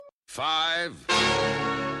5,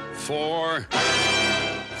 4,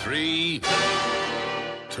 3,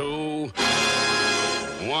 2,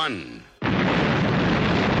 1.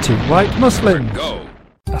 Two white Muslims. Go.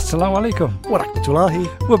 Assalamu alaikum. Wa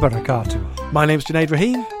rahmatullahi. Wa barakatuh. My name's Junaid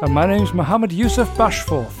Rahim, And my name's Muhammad Yusuf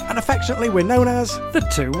Bashforth. and affectionately we're known as The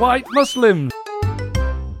two white Muslims.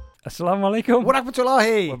 Assalamu alaikum. Wa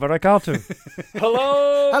rahmatullahi. Wa barakatuh.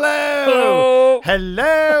 Hello. Hello.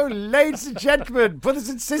 Hello, ladies and gentlemen, brothers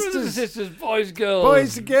and Brothers and sisters, sisters, boys, girls.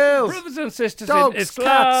 boys and girls, Brothers and sisters dogs, in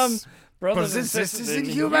Islam. cats, Brothers and sisters in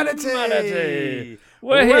humanity. humanity.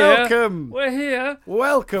 We're Welcome. here. We're here.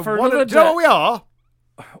 Welcome. For What another do you know day. what we are?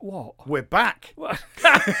 What? We're back.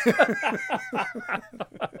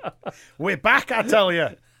 We're back, I tell you.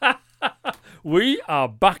 We are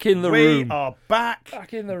back in the We room. are back.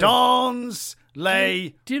 Back in the room. Dawn's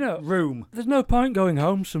lay Do you know? room. There's no point going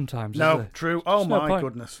home sometimes, is No, there? true. Oh There's no my point.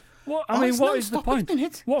 goodness. What? Oh, I mean, it's what is the non-stop, point? isn't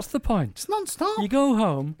it? What's the point? It's non-stop. You go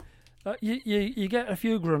home, you get a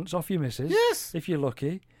few grunts off your missus, Yes. if you're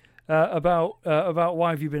lucky, about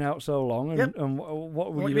why have you been out so long and, Yep. and what were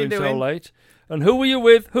What you you been doing so doing? late, and who were you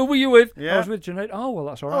with? Who were you with? I Yeah. was with Junaid. Oh well,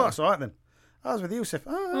 that's all Oh, right. that's all right then. I was with Yusuf.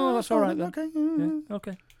 Oh, that's all right then. Okay. Yeah,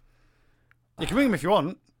 okay. You can ring him if you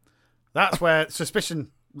want. That's where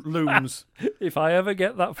suspicion looms. If I ever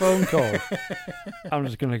get that phone call, I'm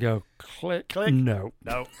just going to go click. Click. No.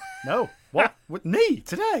 No. What? With me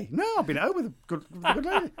today? No, I've been out with a good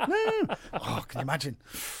lady. No. Oh, can you imagine?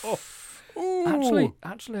 Ooh.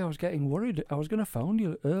 Actually, I was getting worried. I was going to phone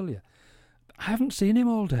you earlier. I haven't seen him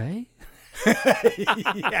all day.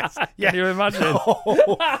 Yes. Yeah. Can you imagine?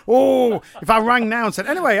 Oh, if I rang now and said,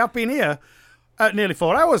 anyway, I've been here nearly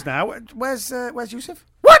 4 hours now. Where's Yusuf?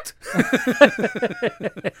 What?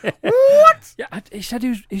 What? Yeah, he said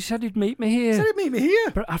he'd meet me here. He said he'd meet me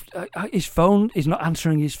here. But his phone, he's not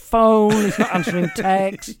answering his phone. He's not answering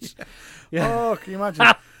texts. Yeah. Oh, can you imagine?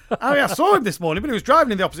 I mean, I saw him this morning, but he was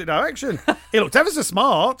driving in the opposite direction. He looked ever so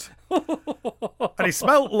smart. And he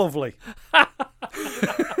smelt lovely.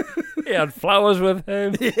 He had flowers with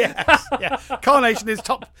him. Yes, yeah. Carnation is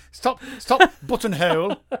top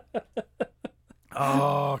buttonhole.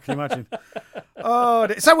 Oh, can you imagine? Oh,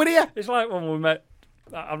 so we're here. It's like when we met.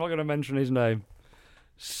 I'm not going to mention his name.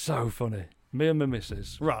 So funny. Me and my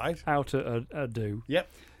missus Right. out at a do. Yep.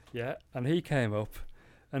 Yeah, and he came up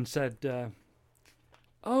and said,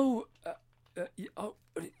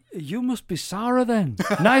 you must be Sarah then.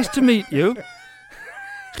 Nice to meet you.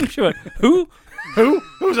 She went, who?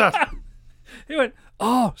 Who's that? He went,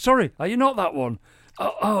 oh, sorry, are you not that one?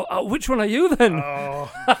 Oh, which one are you then?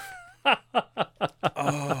 Oh,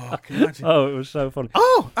 can you imagine? Oh, it was so funny.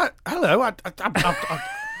 Oh, hello. I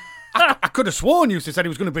could have sworn you said he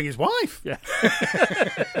was going to bring his wife. Yeah.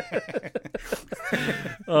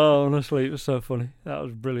 Oh, honestly, it was so funny. That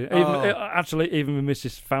was brilliant. Even my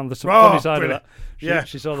missus found the funny side brilliant. of that. Yeah.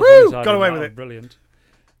 She saw the Woo, funny side got of away that. with It was it. Brilliant.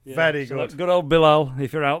 Yeah. Very So good. good old Bilal,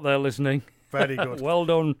 if you're out there listening. Very good. Well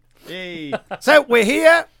done. Hey. So we're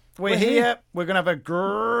here. We're here. We're going to have a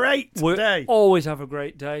great We day. always have a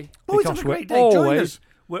great day. Always because have a great we're day. Join always, us.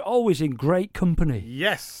 we're always in great company.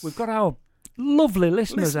 Yes. We've got our lovely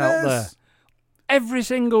listeners out there. Every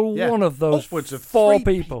single Yeah. one of those Upwards of 4 3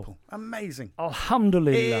 people. Amazing.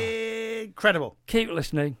 Alhamdulillah. Incredible. Keep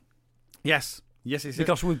listening Yes. Yes.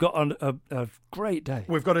 because we've got a great day.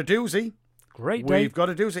 We've got a doozy. Great day. We've got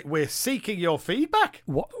a doozy. We're seeking your feedback.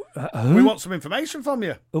 What? We want some information from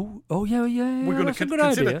you. Oh, yeah. We're going That's to a good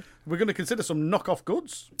consider. idea. We're going to consider some knockoff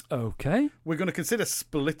goods. Okay. We're going to consider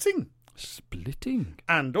splitting, Splitting.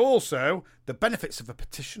 and also the benefits of a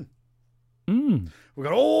petition. Mm. We've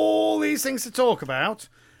got all these things to talk about.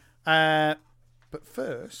 But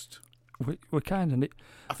first, We're kind of.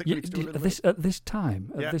 I think we need to do a little bit. At this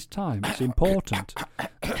time, Yeah. it's important.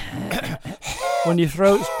 When your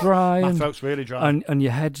throat's dry My and, throat's really dry. and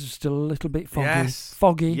your head's still a little bit foggy. Yes.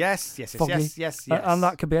 Foggy. Yes. Foggy. Yes. And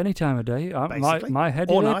that could be any time of day. Basically. My head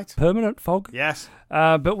All is night. permanent fog. Yes.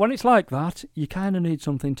 But when it's like that, you kind of need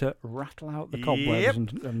something to rattle out the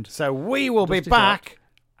cobwebs Yep. and So we will be Dust it back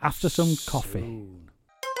after some coffee. soon.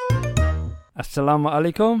 Assalamu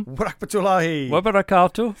alaikum Wa rahmatullahi. wa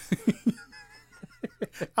barakatuh.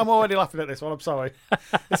 I'm already laughing at this one. I'm sorry.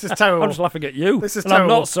 This is terrible. I'm just laughing at you. This is and I'm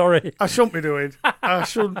terrible. not sorry. I shouldn't be doing.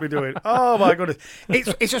 Oh my goodness!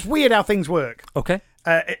 It's just weird how things work. Okay.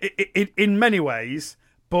 In many ways,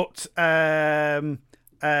 but I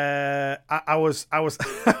was I was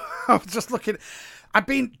just looking. I've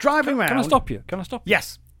been driving around. Can I stop you?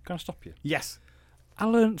 Yes. Can I stop you? Yes. I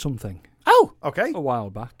learnt something Oh, okay. a while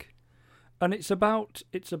back, and it's about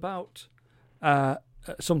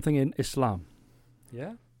something in Islam.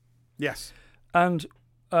 Yeah. Yes. And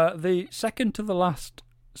the second to the last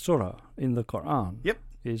surah in the Quran Yep.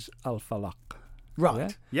 is Al-Falaq. Right.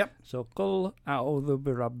 Yeah? Yep. So, Qul a'udhu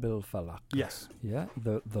bi rabbil falaq. Yes. Yeah,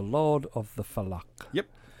 the Lord of the Falaq. Yep.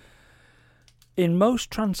 In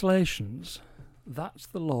most translations, that's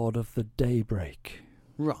the Lord of the daybreak.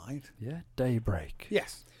 Right. Yeah, daybreak.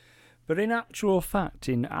 Yes. But in actual fact,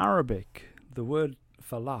 in Arabic, the word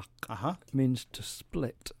falaq Uh-huh. means to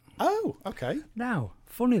split. Oh, okay. Now,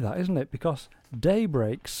 funny that, isn't it? Because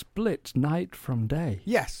daybreak splits night from day.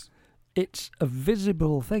 Yes. It's a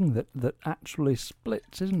visible thing that actually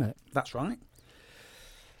splits, isn't it? That's right.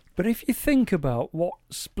 But if you think about what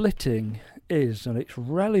splitting is and its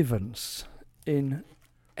relevance in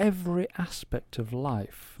every aspect of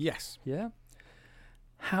life, Yes. yeah?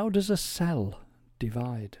 How does a cell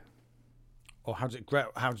divide? Or how does it grow?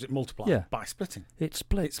 How does it multiply? Yeah. By splitting. It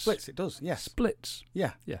splits. It splits. It does. Yes. Splits.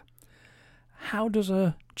 Yeah. How does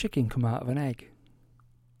a chicken come out of an egg?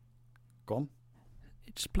 Go on.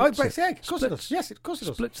 It Oh, splits it breaks the egg. Of course it Splits. does. Yes, of course it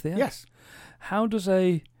does. Splits the egg. Yes. How does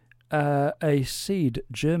a seed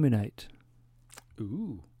germinate?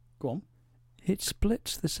 Ooh. Go on. It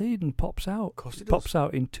splits the seed and pops out. Of course it Pops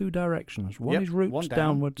out in two directions. One Yep, is roots one down.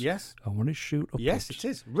 downwards, Yes. and one is shoot upwards. Yes, it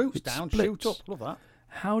is. Roots It down, splits. shoot up. Love that.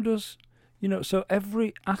 How does, so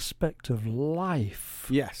every aspect of life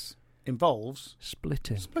Yes. Involves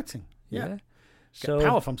splitting. splitting. Yeah. Yeah. Get So,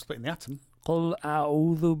 power from splitting the atom. قُلْ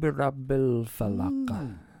أَعُوذُ بِرَبِّ الْفَلَقِ.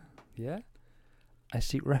 Mm. Yeah. I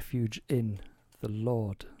seek refuge in the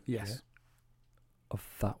Lord Yes. of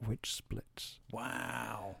that which splits.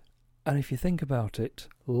 Wow. And if you think about it,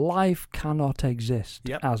 life cannot exist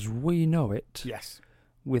Yep. as we know it Yes.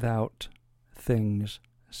 without things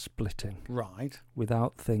splitting, Right.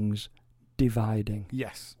 without things dividing,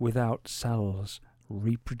 Yes. without cells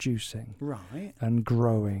reproducing Right. and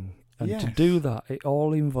growing. And to Yes. do that, it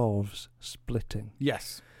all involves splitting.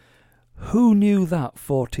 Yes. Who knew that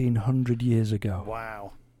 1400 years ago?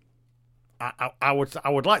 Wow. I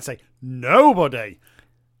would like to say nobody,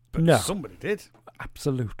 but No. somebody did.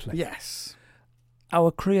 Absolutely. Yes.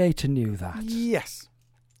 Our Creator knew that Yes.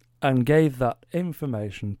 and gave that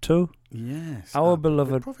information to Yes. our the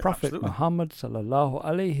beloved Prophet absolutely. Muhammad sallallahu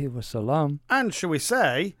alaihi wasallam And shall we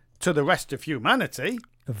say to the rest of humanity?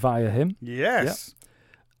 via him, Yes.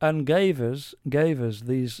 and gave us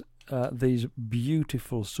these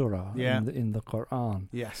beautiful surah Yeah. in the Quran.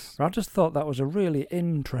 Yes. I just thought that was a really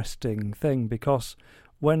interesting thing, because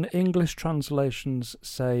when English translations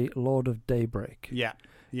say Lord of Daybreak, Yeah.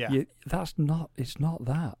 Yeah. it's not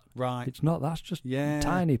that. Right. It's not. That's just Yeah. a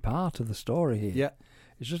tiny part of the story here. Yeah.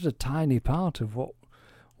 It's just a tiny part of what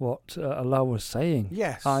Allah was saying.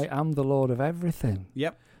 Yes. I am the Lord of everything.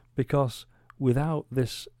 Yep. Because without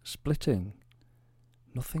this splitting,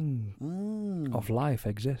 nothing of life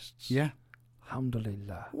exists. Yeah.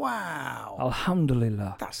 Alhamdulillah. Wow.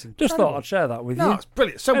 Alhamdulillah. That's incredible. Just thought I'd share that with No, you. it's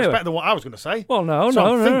brilliant. So Anyway. much better than what I was going to say. Well, no,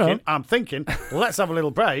 So no. I'm thinking, let's have a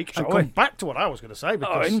little break and Shall come we? back to what I was going to say, Oh,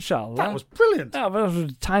 because inshallah. that was brilliant. Yeah, but that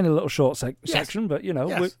was a tiny little short section, but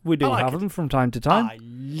Yes. we do I like have it. them from time to time. I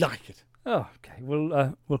like it. Oh, okay,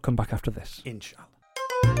 we'll come back after this. Inshallah.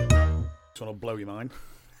 This one will blow your mind.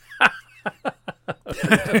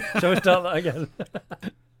 Shall we start that again?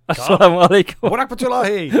 Assalamu alaikum What happened to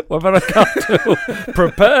Lahi? wa barakatuh.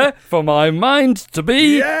 Prepare for my mind to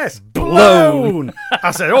be Yes, blown.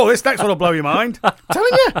 I said, this next one will blow your mind. I'm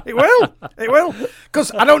telling you, it will. It will.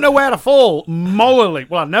 Because I don't know where to fall morally.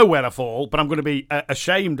 Well, I know where to fall, but I'm going to be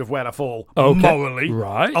ashamed of where I fall morally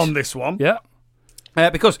Right. on this one. Yeah,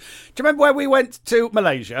 Because, do you remember where we went to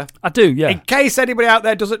Malaysia? I do. Yeah. In case anybody out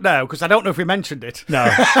there doesn't know, because I don't know if we mentioned it. No.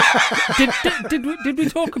 did we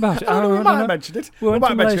talk about it? I don't know, we don't might know. have mentioned it. We went might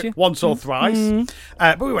to have mentioned Malaysia. it once or thrice.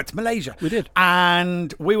 But we went to Malaysia. We did.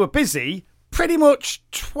 And we were busy pretty much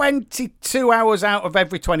 22 hours out of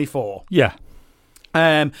every 24. Yeah.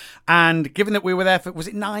 And given that we were there for, was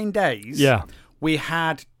it 9 days? Yeah. We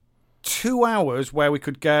had 2 hours where we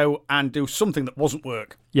could go and do something that wasn't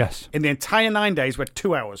work. Yes. In the entire 9 days, we had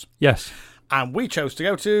 2 hours. Yes. And we chose to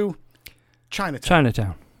go to Chinatown.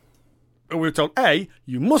 Chinatown. We were told, A,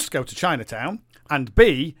 you must go to Chinatown, and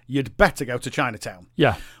B, you'd better go to Chinatown.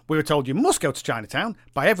 Yeah. We were told you must go to Chinatown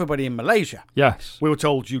by everybody in Malaysia. Yes. We were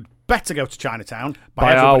told you'd better go to Chinatown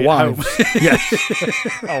By our everybody at home. wives.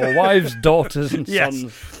 Yes. Our wives, daughters, and Yes.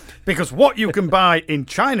 sons. Because what you can buy in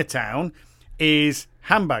Chinatown is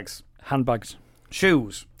handbags, Handbags.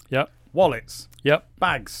 shoes, Yep. wallets, Yep.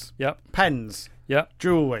 bags, Yep. pens, Yep.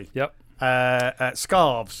 jewellery, Yep.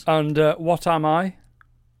 scarves. And what am I?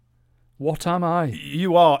 What am I?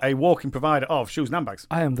 You are a walking provider of shoes and handbags.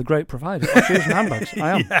 I am the great provider of shoes and handbags.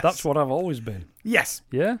 I am. Yes. That's what I've always been. Yes.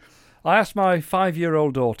 Yeah. I asked my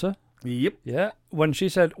 5-year-old daughter, Yep. yeah, when she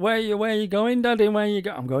said, where you going, Daddy? Where you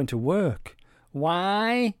go? I'm going to work.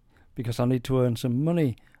 Why? Because I need to earn some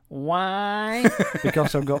money. Why?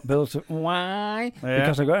 Because I've got bills. Why? Yeah.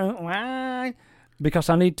 Because I've got... Why? Because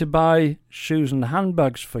I need to buy shoes and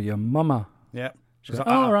handbags for your mama. Yeah. She's like,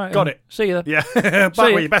 all right. Got it. See you. Yeah. Back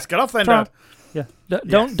where you best get off then, Try- Dad.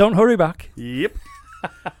 Yeah. Don't hurry back. Yep.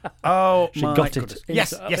 Oh, She my got goodness. it.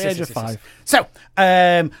 Yes, at yes, the yes, age yes, of yes, 5. yes. So,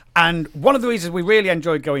 and one of the reasons we really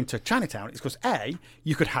enjoyed going to Chinatown is because A,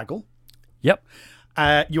 you could haggle. Yep.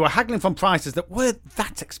 You were haggling from prices that weren't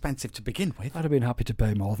that expensive to begin with. I'd have been happy to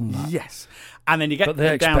pay more than that. Yes, and then you get But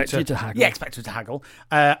they down expect you to haggle. Yeah, expect you to haggle.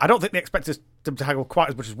 I don't think they expect us to haggle quite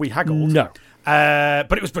as much as we haggled. No.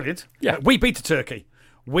 But it was brilliant. Yeah. We beat a turkey.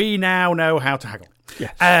 We now know how to haggle.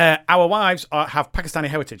 Yes. Our wives have Pakistani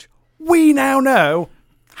heritage. We now know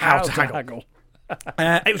how to haggle.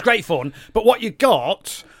 It was great fun, but what you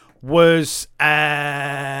got was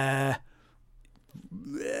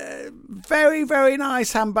very, very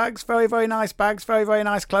nice handbags, very, very nice bags, very, very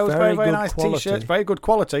nice clothes, very, Very very good nice quality. T-shirts, very good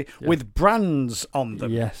quality with brands on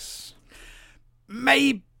them. Yes.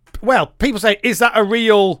 Well, people say, is that a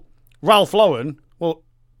real Ralph Lauren? Well,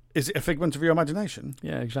 is it a figment of your imagination?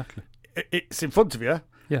 Yeah, exactly. It's in front of you.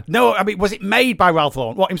 Yeah. No, I mean, was it made by Ralph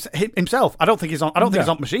Lauren? What, himself? I don't think he's on. I don't think No. he's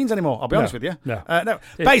on machines anymore. I'll be honest with you. No. No.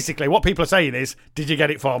 Basically, what people are saying is, did you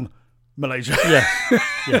get it from Malaysia? Yeah.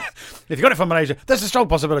 Yeah. If you got it from Malaysia, there's a strong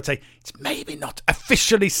possibility it's maybe not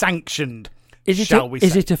officially sanctioned. Is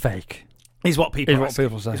it a fake? Is what people Is what ask.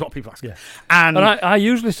 people say. Is what people ask. Yeah. And And I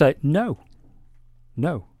usually say, no.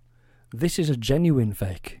 This is a genuine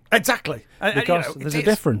fake. exactly. Because there's a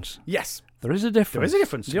difference. Yes, There is a difference. there is a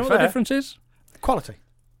difference. Do you know to what be the fair. difference is? Quality.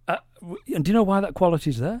 And do you know why that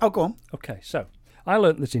quality's there? Oh, go on. Okay, so I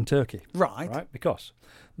learnt this in Turkey. Right. Because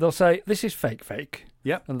they'll say, this is fake.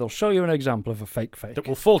 Yep. And they'll show you an example of a fake. That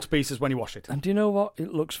will fall to pieces when you wash it. And do you know what?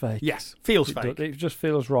 It looks fake. Yes, feels It, fake. it just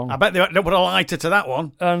feels wrong. I bet they don't put a lighter to that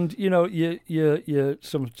one. And you know, you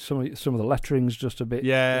some of the lettering's just a bit.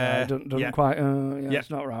 Yeah, doesn't yeah. quite. Yeah. It's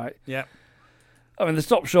not right. Yeah. I mean, they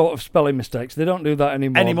stop short of spelling mistakes. They don't do that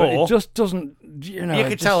anymore. But it just doesn't. You know, You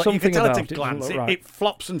can just tell. You something can tell at about a it doesn't glance. look right. It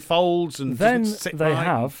flops and folds and Then doesn't sit they right.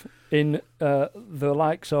 have in the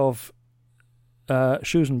likes of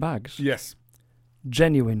shoes and bags, Yes.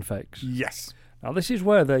 genuine fakes. Yes. Now this is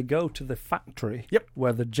where they go to the factory, Yep.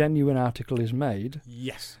 where the genuine article is made,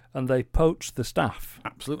 Yes. and they poach the staff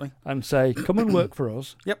Absolutely. and say, "Come and work for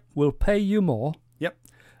us. Yep. We'll pay you more. Yep.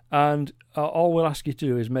 And all we'll ask you to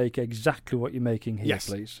do is make exactly what you're making here, Yes.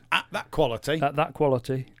 please, At that quality. at that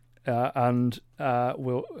quality." And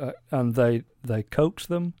they coax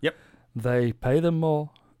them. Yep. They pay them more.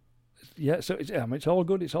 Yeah, so it's all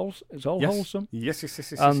good. It's all yes. wholesome. Yes. Yes.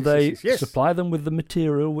 Yes. Yes. And yes, they yes, yes. supply them with the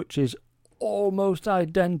material, which is almost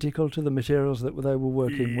identical to the materials that they were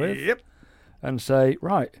working with, Yep. and say,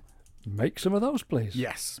 right, make some of those, please.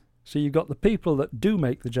 Yes. So you've got the people that do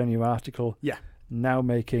make the genuine article Yeah. now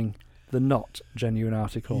making the not genuine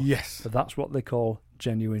article. Yes. So that's what they call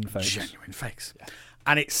genuine fakes. Genuine fakes.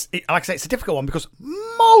 And like I say, it's a difficult one because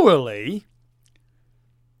morally,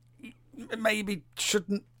 it maybe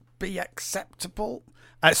shouldn't be acceptable.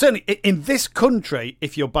 Certainly, in this country,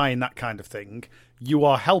 if you're buying that kind of thing, you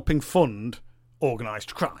are helping fund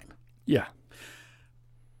organised crime. Yeah.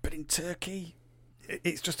 But in Turkey,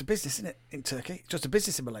 it's just a business, isn't it? In Turkey, it's just a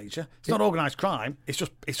business in Malaysia. It's not organised crime. It's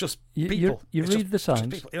just people. You It's read the just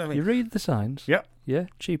signs. people, you know what I You mean? read the signs. Yep. Yeah.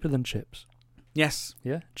 Cheaper than chips. Yes.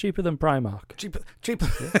 Yeah. Cheaper than Primark. Cheaper. Cheaper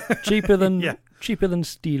than Yeah. cheaper than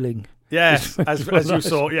stealing. Yes, as you Nice.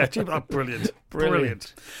 saw, yeah, brilliant,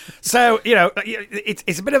 Brilliant. So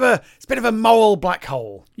it's a bit of a moral black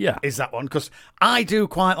hole. Yeah. Is that one? Because I do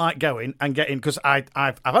quite like going and getting because I've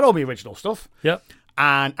had all my original stuff. Yep.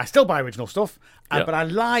 And I still buy original stuff, Yep. but I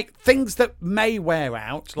like things that may wear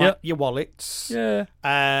out, like Yep. your wallets. Yeah.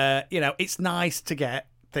 It's nice to get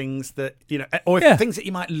things that or if Yeah. things that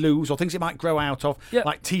you might lose or things you might grow out of, Yep.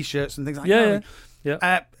 like T-shirts and things like Yeah. that.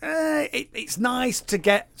 Yeah. It's nice to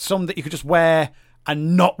get some that you could just wear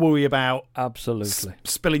and not worry about Absolutely.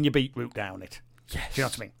 spilling your beetroot down it. Yes. Do you know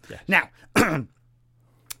what I mean? Yes. Now,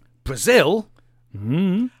 Brazil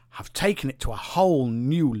Mm. have taken it to a whole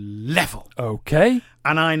new level. Okay.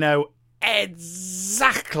 And I know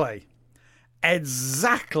exactly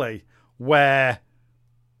where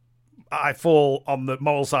I fall on the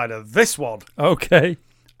moral side of this one. Okay.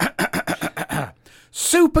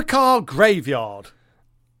 Supercar graveyard.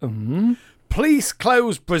 Mm. Police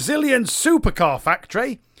close Brazilian supercar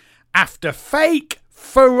factory after fake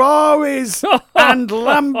Ferraris and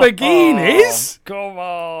Lamborghinis. Come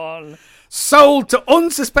on. sold to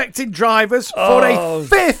unsuspecting drivers for a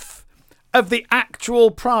fifth of the actual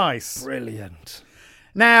price. Brilliant.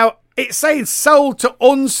 Now, it's saying sold to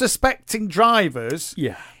unsuspecting drivers.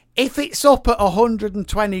 Yeah. If it's up at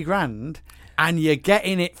 120 grand and you're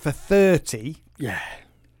getting it for 30, Yeah.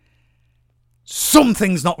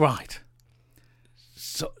 something's not right.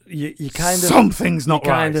 So you kind of Something's not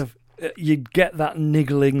you right. kind of you get that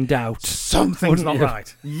niggling doubt. Something's not Wouldn't you?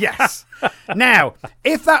 right. Yes. Now,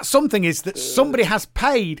 if that something is that somebody has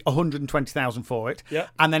paid 120,000 for it, Yeah.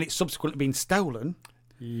 and then it's subsequently been stolen,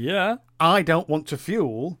 Yeah. I don't want to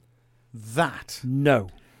fuel that. No.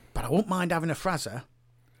 But I won't mind having a Frazzer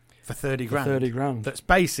for 30 grand. 30 grand. That's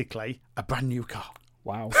basically a brand new car.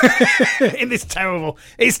 Wow. It's terrible.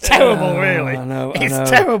 It's terrible, really. I know. It's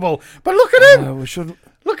terrible. But look at him. No, we shouldn't.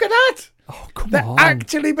 Look at that. Oh, come They're on.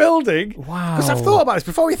 actually building. Wow. Because I've thought about this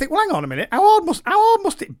before. You think, well, hang on a minute. How hard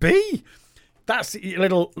must it be? That's the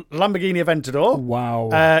little Lamborghini Aventador.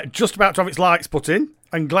 Wow. Just about to have its lights put in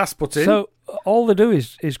and glass put in. So all they do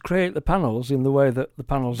is create the panels in the way that the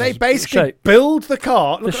panels they is basically shaped. build the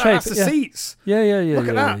car. Look The at that. That's shape, the yeah. seats. Yeah. Look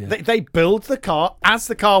at that. Yeah. They build the car as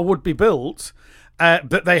the car would be built,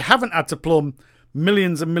 but they haven't had to plumb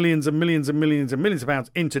millions and millions and millions and millions and millions of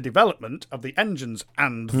pounds into development of the engines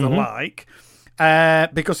and the like,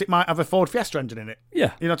 because it might have a Ford Fiesta engine in it.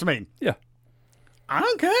 Yeah. You know what I mean? Yeah. I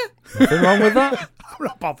don't care. Nothing wrong with that. I'm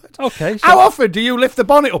not bothered. Okay. So How often do you lift the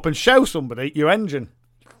bonnet up and show somebody your engine?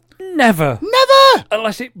 never. Never!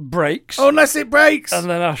 Unless it breaks. Unless it breaks. And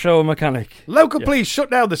then I show a mechanic. Local police shut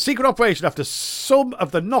down the secret operation after some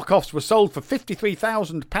of the knockoffs were sold for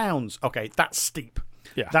 £53,000. Okay, that's steep.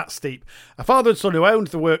 Yeah. That's steep. A father and son who owned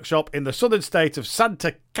the workshop in the southern state of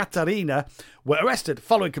Santa Catarina were arrested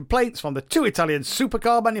following complaints from the two Italian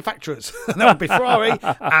supercar manufacturers. That would be Ferrari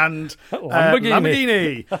and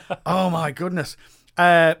Lamborghini. Lamborghini. Oh, my goodness.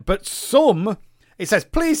 But some... It says,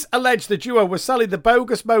 police allege the duo were selling the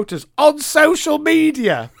bogus motors on social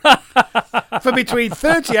media for between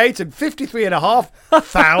 £38,000 and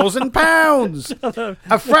 £53,500.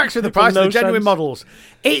 A fraction of the price of the No genuine sense. models.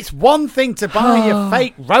 It's one thing to buy your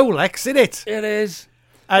fake Rolex, isn't it? It is.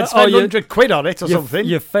 And spend your- 100 quid on it or something.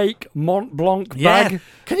 Your fake Mont Blanc Yeah. bag.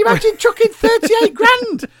 Can you imagine chucking 38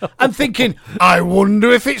 grand and thinking, I wonder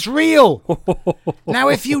if it's real? Now,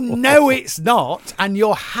 if you know it's not and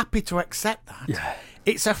you're happy to accept that,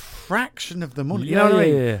 it's a fraction of the money. You know what I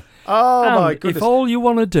mean? Yeah. Oh, And my goodness. if all you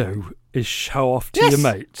want to do is show off to your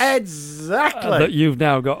mates Exactly. that you've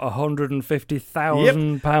now got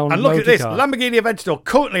 £150,000 And look at this. motor car. Lamborghini Aventador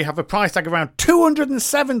currently have a price tag around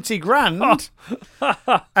 270 grand.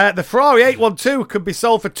 The Ferrari 812 could be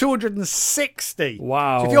sold for 260.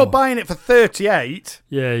 Wow. So if you're buying it for 38,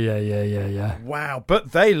 Yeah. wow.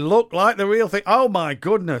 But they look like the real thing. Oh, my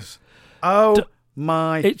goodness. Oh,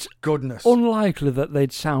 my It's goodness. unlikely that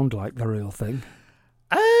they'd sound like the real thing.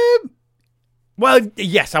 Well,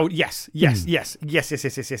 yes, yes.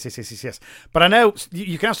 But I know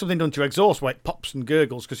you can have something done to your exhaust where it pops and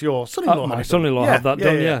gurgles because your son-in-law. My had it son-in-law done. had that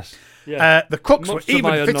done, yes. The crooks Much were to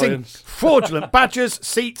my even fitting annoyance. fraudulent badges,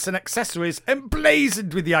 seats, and accessories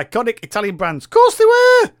emblazoned with the iconic Italian brands. Of course they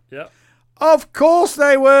were. Yeah. Of course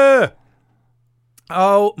they were.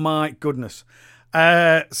 Oh my goodness.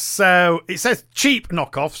 So it says cheap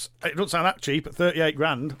knockoffs. It doesn't sound that cheap at 38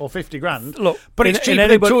 grand or 50 grand. Look, but it's cheaper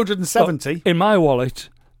than 270. Look, in my wallet,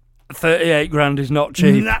 38 grand is not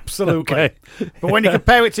cheap. Absolutely. Okay. But when you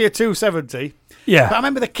compare it to your 270, Yeah. but I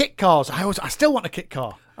remember the kit cars. I still want a kit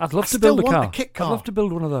car. I'd love I to build a still want car. a kit car. I'd love to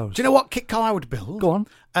build one of those. Do you know what kit car I would build? Go on.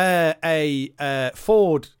 A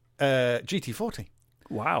Ford GT40.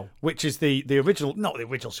 Wow. Which is the original, not the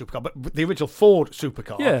original supercar, but the original Ford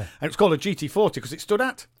supercar. Yeah. And it's called a GT40 because it stood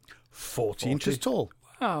at 40 inches tall.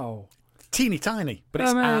 Wow. Teeny tiny, but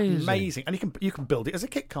it's amazing. And you can build it as a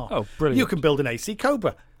kit car. Oh, brilliant. You can build an AC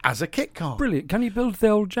Cobra as a kit car. Brilliant. Can you build the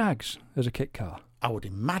old Jags as a kit car? I would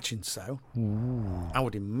imagine so. I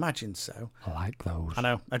would imagine so. I like those. I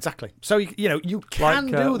know, exactly. So, you can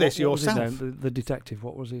do this what was his yourself. name? The detective,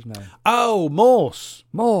 what was his name? Oh, Morse.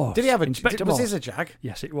 Morse. Did he have a Inspector Was Morse? his a Jag?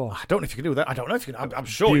 Yes, it was. I don't know if you can do that. I don't know if you can. I'm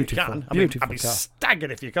sure Beautiful, you can. beautiful I'd be car.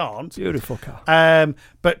 staggered if you can't. Beautiful car.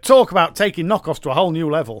 But talk about taking knockoffs to a whole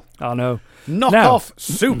new level. I know. Knockoff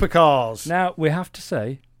supercars. Now, we have to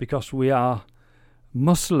say, because we are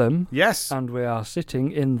Muslim Yes. and we are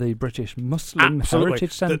sitting in the British Muslim Absolutely.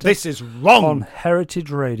 Heritage Centre This is wrong. on Heritage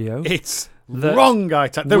Radio. It's that wrong,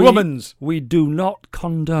 the Rummans. We do not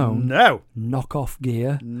condone No. knockoff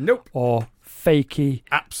gear Nope. or fakey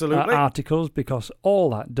Absolutely. articles, because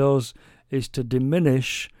all that does is to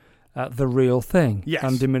diminish the real thing, Yes.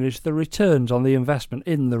 and diminish the returns on the investment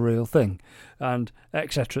in the real thing, and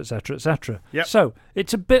etc., etc., etc. Yep. So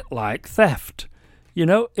it's a bit like theft. You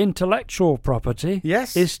know, intellectual property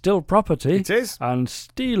Yes. is still property. It is. And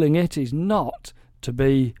stealing it is not to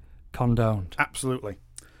be condoned. Absolutely.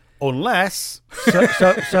 Unless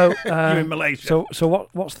So you're in Malaysia. So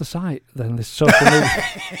what's the site then? This social media.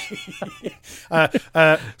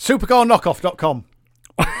 Supercarknockoff.com.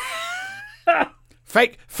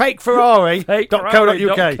 Fake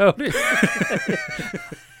Ferrari.co.uk.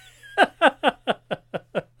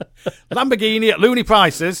 Lamborghini at Looney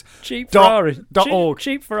Prices. Cheap Dot- Ferrari. dot org.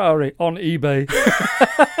 Cheap Ferrari on eBay.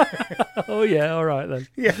 Oh yeah, all right then.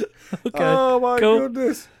 Yeah. Okay. Oh my cool.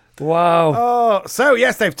 goodness. Wow. Oh, so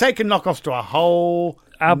yes, they've taken knockoffs to a whole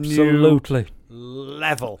Absolutely. new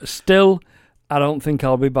level. Still, I don't think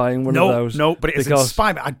I'll be buying one of those. No, but it is because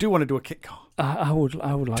inspired me. I do want to do a kit car. I would like I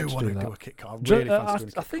to want do to that. do a kit car. Really fancy doing a I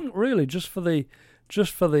kit car. think really just for the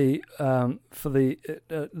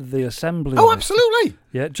assembly. Oh, of it. absolutely.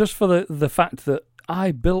 Yeah, just for the fact that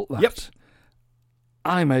I built that. Yep.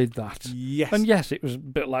 I made that. Yes. And yes, it was a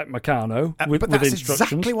bit like Meccano but with that's instructions.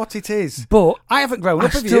 exactly what it is. But I haven't grown I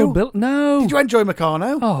up with still you. built. No. Did you enjoy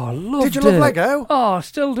Meccano? Oh, I loved Did you love it. Lego? Oh, I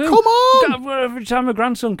still do. Come on. Every time my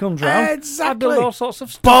grandson comes round, I Exactly. build all sorts of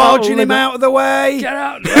stuff. Barging him Lego. out of the way. Get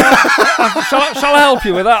out. Shall I help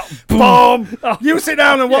you with that? Boom. You sit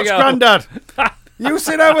down and watch go. Grandad. You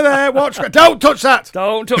sit over there, watch. Don't touch that.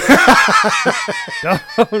 Don't touch.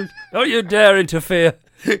 Don't you dare interfere.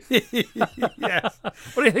 Yes.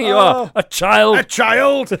 What do you think you are? A child? A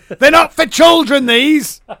child. They're not for children,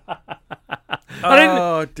 these.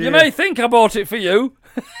 Oh, dear. You may think I bought it for you.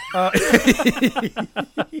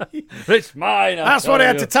 It's mine. That's what I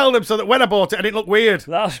had to tell them so that when I bought it, I didn't look weird.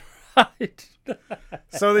 That's right.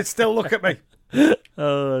 So they'd still look at me.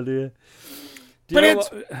 Oh dear. Brilliant.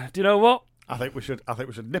 Do you know what? I think we should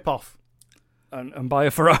nip off And buy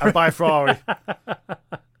a Ferrari. and buy a Ferrari.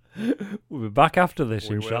 We'll be back after this,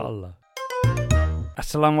 We will. inshallah.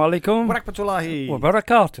 Assalamu alaikum Wa rahmatullahi. wa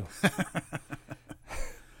barakatuh.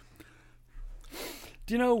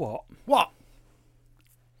 Do you know what? What?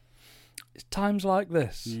 It's times like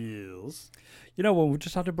this. Yes. You know, when we've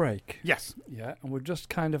just had a break. Yes. Yeah, and we've just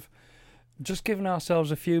kind of given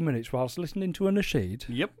ourselves a few minutes whilst listening to a nasheed.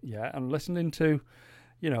 Yep. Yeah, and listening to,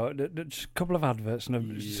 just a couple of adverts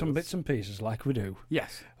and some bits and pieces like we do.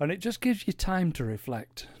 Yes. And it just gives you time to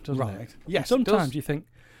reflect, doesn't Right. it? Yes, And sometimes it does.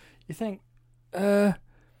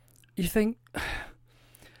 you think,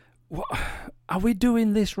 what, are we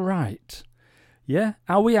doing this right? Yeah,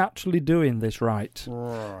 are we actually doing this right?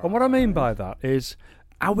 And what I mean by that is,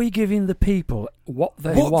 are we giving the people what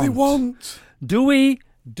they want? Do we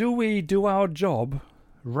do our job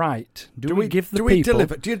right? Do we give the do people... we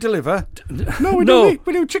deliver? Do you deliver? No, we No. do.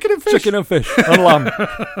 We do chicken and fish. Chicken and fish and lamb.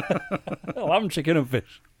 Lamb, chicken and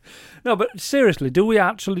fish. No, but seriously, do we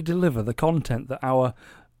actually deliver the content that our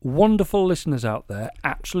wonderful listeners out there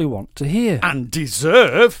actually want to hear? And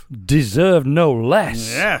deserve. Deserve no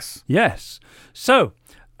less. Yes. Yes. So,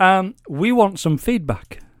 we want some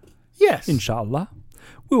feedback, Yes. inshallah.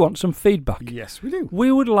 We want some feedback. Yes, we do. We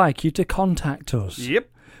would like you to contact us. Yep.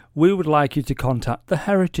 We would like you to contact the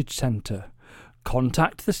Heritage Centre.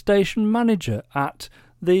 Contact the station manager at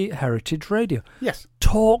the Heritage Radio. Yes.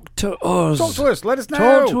 Talk to us. Talk to us. Let us know.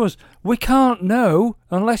 Talk to us. We can't know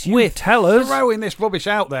unless you tell us. Throwing this rubbish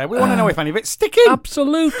out there. We want to know if any of it's sticking.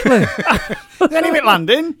 Absolutely. Is any of it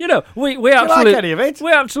landing? You know, we Do you actually like any of it?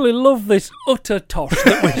 we actually love this utter tosh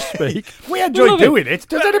that we speak. We enjoy love doing it.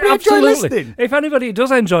 Does anybody enjoy Absolutely. listening? If anybody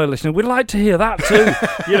does enjoy listening, we'd like to hear that too.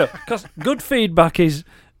 Because good feedback is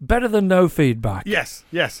better than no feedback. Yes.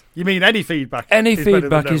 Yes. You mean any feedback? Any is better than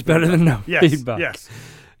feedback no is better than no Yes. feedback. Yes.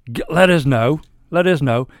 Let us know. Let us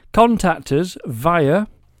know. Contact us via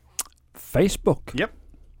Facebook, Yep.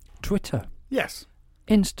 Twitter, Yes.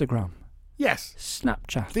 Instagram, Yes.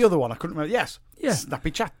 Snapchat, The other one I couldn't remember. Yes. Yeah.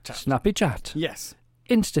 Snappy chat. Snappy Chat, Yes.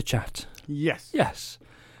 InstaChat, Yes. yes,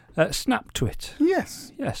 SnapTwit,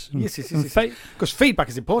 Yes. yes, Yes. and Because feedback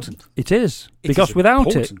is important. it is It because is without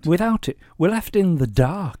important. it, we're left in the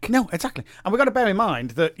dark. No, exactly. And we've got to bear in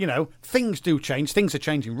mind that, things do change. Things are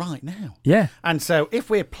changing right now. Yeah, And so if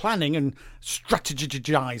we're planning and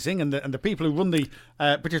strategizing and the people who run the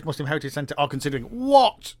British Muslim Heritage Centre are considering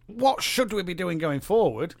what should we be doing going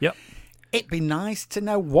forward, yep, it'd be nice to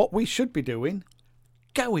know what we should be doing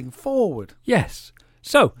going forward. yes.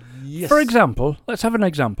 So, Yes. for example, let's have an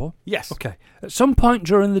example. Yes. Okay, at some point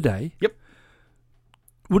during the day, Yep.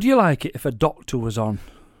 would you like it if a doctor was on?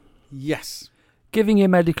 Yes. giving you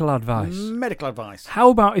medical advice. Medical advice. How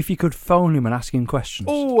about if you could phone him and ask him questions?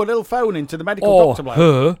 Oh, a little phone into the medical Or doctor bloke.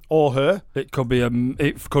 her. Or her. It could be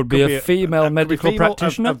a female medical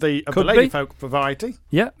practitioner. of the Could lady be. folk variety.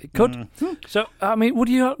 Yeah, it could. So, I mean, would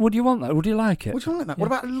you want that? Would you like it? Would you like that? What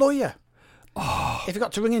about a lawyer? If you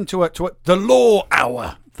got to ring into the law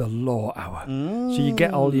hour. The law hour. So you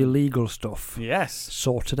get all your legal stuff Yes.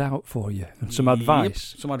 sorted out for you and some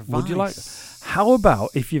advice. Some advice. Would you like? How about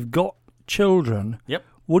if you've got children? Yep.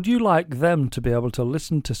 Would you like them to be able to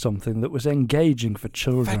listen to something that was engaging for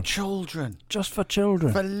children? For children. Just for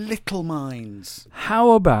children. For little minds.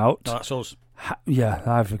 How about? No, that's us. Yeah,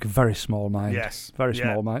 I have a very small mind. Yes. Very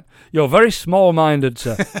Yeah. small mind. You're very small-minded,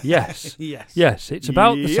 sir. Yes. Yes. Yes, it's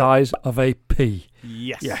about the Yep. size of a pea.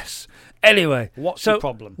 Yes. Yes. Anyway, What's so the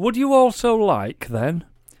problem? would you also like, then,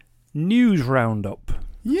 news roundup?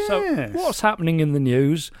 Yes. So, what's happening in the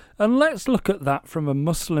news? And let's look at that from a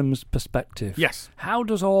Muslim's perspective. Yes. How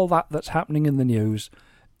does all that's happening in the news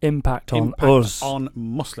impact on Impact us? on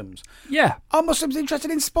Muslims. Yeah, Are Muslims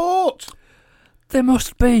interested in sport? there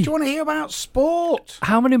must be. Do you want to hear about sport?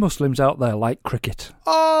 How many Muslims out there like cricket?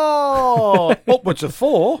 Oh, upwards of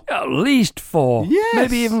 4. At least 4. Yes.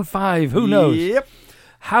 Maybe even 5. Who knows? Yep.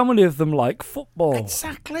 How many of them like football?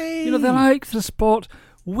 Exactly. You know, they like the sport.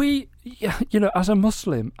 As a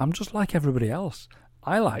Muslim, I'm just like everybody else.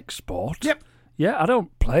 I like sport. Yep. Yeah, I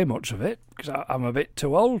don't play much of it because I'm a bit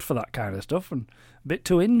too old for that kind of stuff and a bit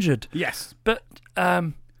too injured. Yes. But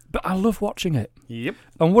I love watching it. Yep.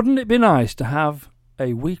 And wouldn't it be nice to have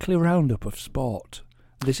a weekly roundup of sport?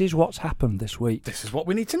 This is what's happened this week. This is what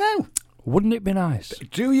we need to know. Wouldn't it be nice?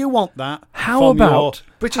 Do you want that How from about-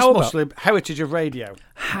 your British how about- Muslim heritage of radio?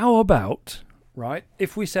 How about, right,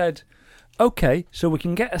 if we said, okay, so we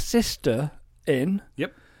can get a sister in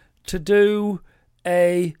Yep. to do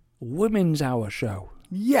a women's hour show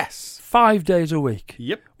Yes. 5 days a week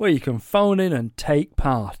Yep. where you can phone in and take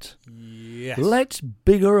part. Yes. Let's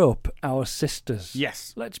bigger up our sisters.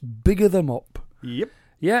 Yes. Let's bigger them up. Yep.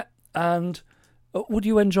 Yeah, and would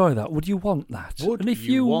you enjoy that? Would you want that? Would and if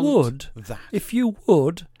you want would, that? if you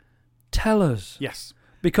would, tell us. Yes.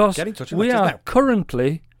 Because Get in touch and we let us are know.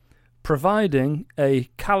 currently providing a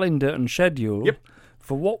calendar and schedule Yep.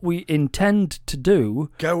 for what we intend to do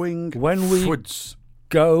Going when we forwards.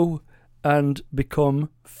 go and become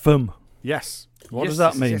FUM. Yes. What Yes, does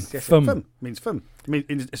that yes, mean? Yes, yes, Fum. Fum means fum.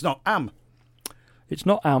 It's not am. It's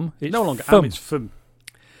not am, it's No longer FUM. am, it's fum.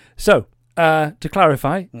 So, to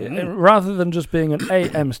clarify, Mm. rather than just being an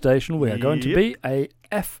AM station, we are going to Yep. be a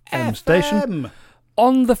FM station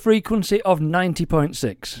on the frequency of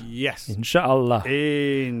 90.6. Yes. Inshallah.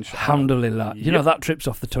 Alhamdulillah. You know, Yep. that trips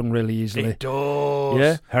off the tongue really easily. It does.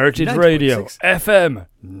 Yeah, Heritage 90.6. Radio, FM,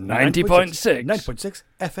 90.6. 90.6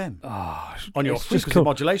 FM. Ah, On your it's just frequency cool.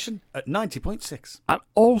 modulation at 90.6. And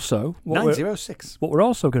also, what 906. we're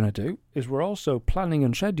also going to do is we're also planning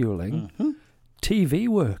and scheduling TV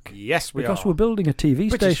work. Yes, we Because are. we're building a TV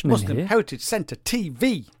British station Muslim in here. Heritage Centre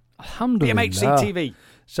TV. Alhamdulillah. BMHC TV.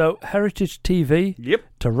 So, Heritage TV Yep.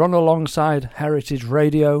 to run alongside Heritage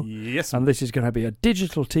Radio. Yes. And this is going to be a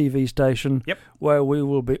digital TV station Yep. where we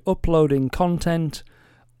will be uploading content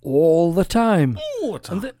all the time. All the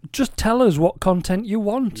time. And just tell us what content you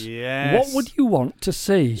want. Yes. What would you want to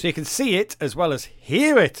see? So you can see it as well as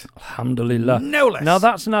hear it. Alhamdulillah. No less. Now,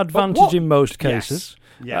 that's an advantage what- in most Yes. cases.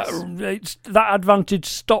 Yes. That advantage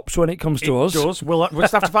stops when it comes to us. It does. We'll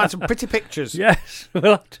just have to find some pretty pictures Yes, we'll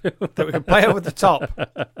have to. that we can play over the top.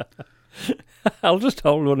 I'll just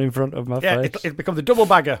hold one in front of my Yeah, face. it becomes a double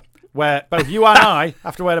bagger where both you and I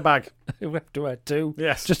have to wear the bag. We have to wear two.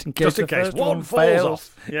 Yes. Just in case, Just in the case first one falls fails.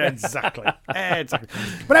 off. Yeah, exactly. Exactly.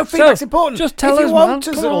 But no, feedback's important. just tell if us, you want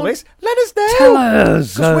man. us Come all on. this, let us know. Tell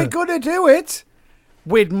us. Because we're going to do it.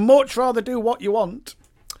 We'd much rather do what you want.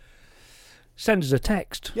 Send us a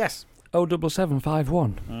text. Yes.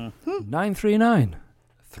 07751 939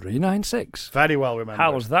 396. Very well remembered.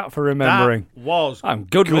 How's that for remembering? That was I'm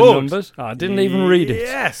good with good. numbers. I didn't even read it.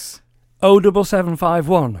 Yes.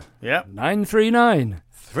 07751 Yep. 939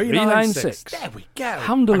 396. There we go.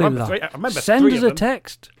 Alhamdulillah. I remember Send three us of a them.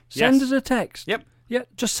 text. Send Yes. us a text. Yep. Yeah,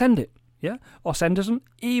 just send it. Yeah? Or send us an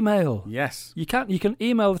email. Yes. You can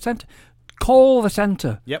email the centre. Call the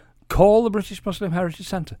centre. Yep. Call the British Muslim Heritage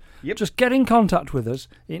Centre. Yep. Just get in contact with us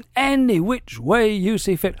in any which way you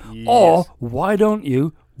see fit. Yes. Or why don't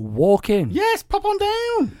you walk in? Yes, pop on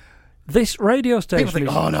down. This radio station People think,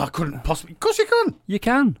 is- oh no, I couldn't possibly. Of course you can. you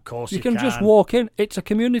can. Of course you you can just can. walk in. It's a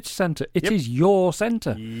community centre. It is Yep. your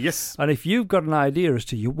centre. Yes. And if you've got an idea as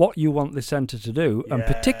to what you want this centre to do, and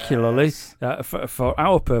particularly Yes. for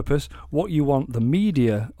our purpose, what you want the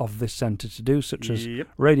media of this centre to do, such as Yep.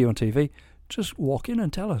 radio and TV, just walk in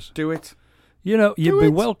and tell us. Do it. You know, you'd be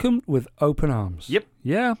it. welcomed with open arms. Yep.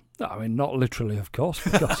 Yeah. I mean, not literally, of course,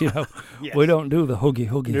 because, Yes. we don't do the huggy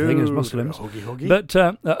thing as Muslims. Huggy. But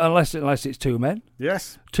unless it's two men.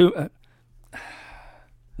 Yes.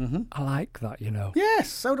 I like that, Yes,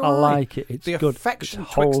 so do I like it. It's the good. affection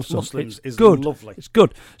It's twixt wholesome. Muslims It's is good. lovely. It's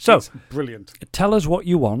good. So, It's brilliant. tell us what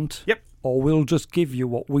you want. Yep. Or we'll just give you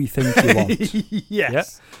what we think you want. Yes. Yeah.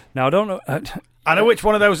 Now, I don't know. I know which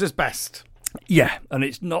one of those is best. Yeah, and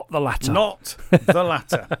it's not the latter. Not the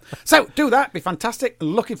latter. So do that. Be fantastic.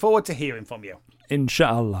 Looking forward to hearing from you.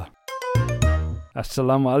 Inshallah.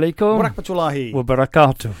 Assalamu alaikum Wa rahmatullahi. wa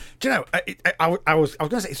barakatuh. Do you know? I was going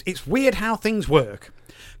to say it's weird how things work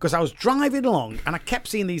because I was driving along and I kept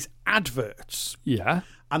seeing these adverts. Yeah.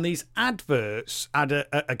 And these adverts had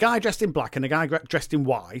a guy dressed in black and a guy dressed in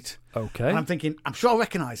white. Okay. And I'm thinking, I'm sure I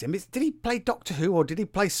recognise him. Did he play Doctor Who or did he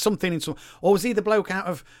play something in some... Or was he the bloke out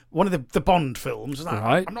of one of the Bond films?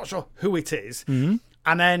 Right. I'm not sure who it is. Mm-hmm.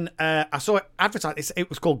 And then I saw it advertised. It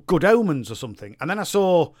was called Good Omens or something. And then I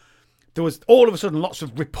saw... There was all of a sudden lots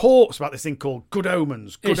of reports about this thing called Good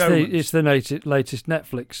Omens. It's the latest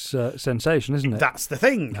Netflix sensation, isn't it? That's the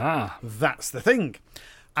thing. Ah. That's the thing.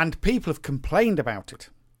 And people have complained about it.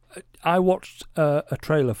 I watched a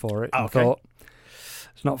trailer for it and Okay. thought,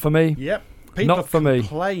 it's not for me. Yep. People Not have for me.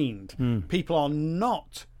 complained. People are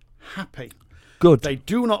not happy. Good. They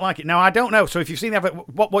do not like it. Now, I don't know. So if you've seen the advert,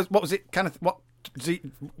 what was it kind of... What?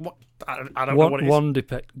 I don't know what it is. One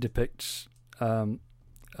depicts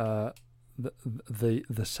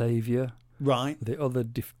the saviour. Right. The other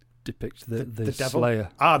depicts the devil? slayer.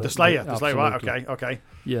 The Slayer. The Slayer, right. absolutely. Okay.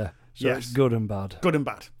 Yeah. So Yes. it's good and bad. Good and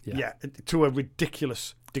bad. Yeah. Yeah. To a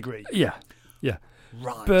ridiculous degree. Yeah.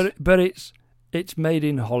 Right. But it's made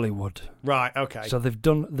in Hollywood. Right, okay. So they've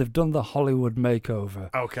done the Hollywood makeover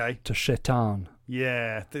Okay. to Shaitan.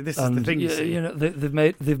 Yeah. This is And the thing, you see. they've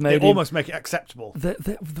made They him, almost make it acceptable. they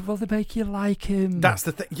make you like him. That's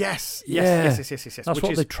the thing. Yes. Yeah. Yes. That's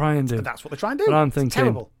what they try and do. That's what they try and do. But I'm It's thinking,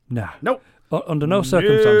 terrible. nah. Nope. Under no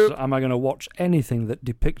circumstances am I going to watch anything that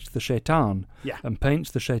depicts the Shaitan Yeah. and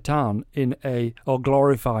paints the Shaitan or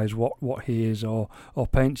glorifies what he is or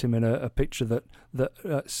paints him in a picture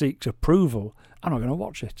that seeks approval. I'm not going to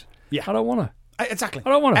watch it. Yeah. I don't want to. Exactly. I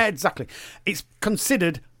don't want to. Exactly. It's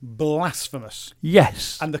considered blasphemous.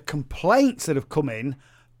 Yes. And the complaints that have come in,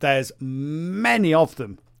 there's many of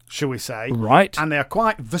them, shall we say. Right. And they are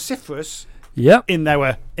quite vociferous Yep. in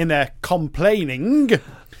their complaining.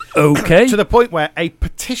 Okay. To the point where a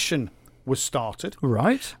petition was started,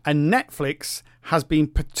 Right. and Netflix has been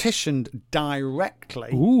petitioned directly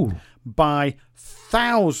Ooh. by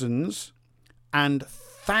thousands and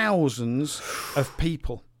thousands of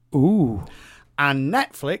people. Ooh. And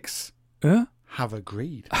Netflix Yeah. have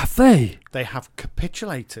agreed. Have they? They have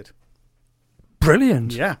capitulated.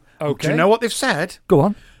 Brilliant. Yeah. Okay. Do you know what they've said? Go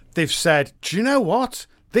on. They've said, do you know what?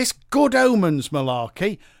 This Good Omens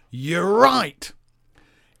malarkey, you're right.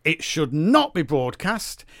 It should not be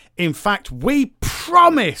broadcast. In fact, we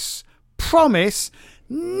promise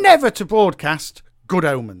never to broadcast Good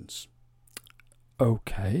Omens.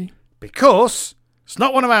 Okay. Because it's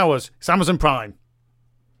not one of ours. It's Amazon Prime.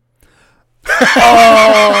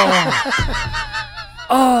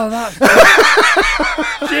 Oh, that's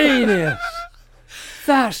genius.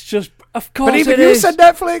 That's just, of course But even it you is. said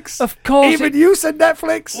Netflix. Of course Even it- you said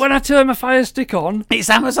Netflix. When I turn my Fire Stick on, It's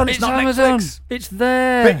Amazon. It's not Amazon. Netflix. It's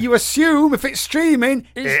there. But you assume if it's streaming,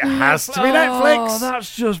 it has to be Netflix. Oh,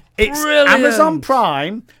 that's just It's brilliant. Amazon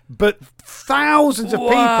Prime, but thousands of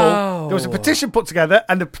people. Wow. There was a petition put together,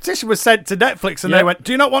 and the petition was sent to Netflix, and Yep. they went,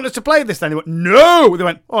 "Do you not want us to play this?" Then they went, "No." They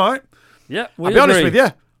went, "All right." Yeah, I'll be honest with you,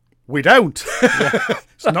 we don't.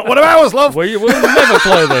 It's not one of ours, love. We will never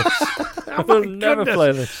play this. We'll never goodness.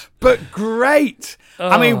 play this. But great.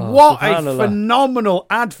 I mean, Oh, what a subhanallah. phenomenal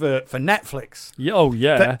advert for Netflix. Oh,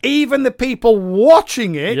 yeah. That even the people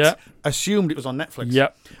watching it Yeah. assumed it was on Netflix.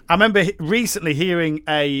 Yep. I remember recently hearing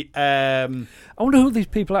a. I wonder who these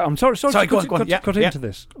people are. I'm sorry Sorry, to go on, go on. Yeah, cut yeah. into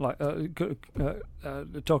this,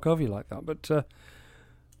 talk over you like that. But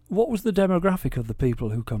what was the demographic of the people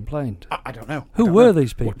who complained? I don't know. Who I don't were know.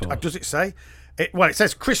 these people? What does it say? It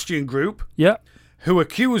says Christian group Yeah. who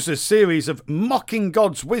accuse a series of mocking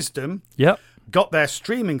God's wisdom Yep. got their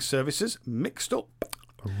streaming services mixed up.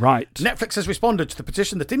 Right. Netflix has responded to the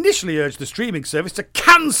petition that initially urged the streaming service to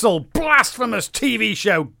cancel blasphemous TV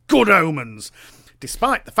show Good Omens,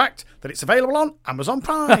 despite the fact that it's available on Amazon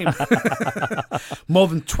Prime. More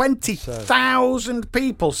than 20,000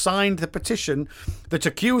 people signed the petition that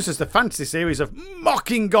accuses the fantasy series of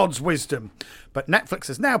mocking God's wisdom. But Netflix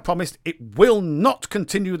has now promised it will not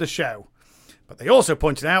continue the show. But they also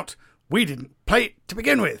pointed out, We didn't play it to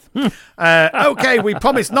begin with. Okay, we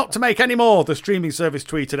promised not to make any more, the streaming service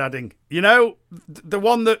tweeted, adding, you know, the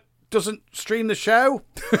one that doesn't stream the show.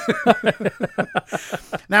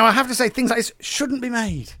 Now, I have to say, things like this shouldn't be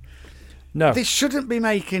made. No. They shouldn't be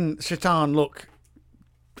making Shaitan look,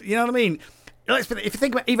 you know what I mean? If you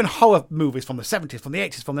think about even horror movies from the 70s, from the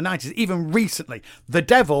 80s, from the 90s, even recently, the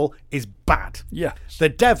devil is bad. Yes. The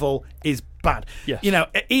devil is bad. Yes. You know,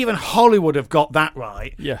 even Hollywood have got that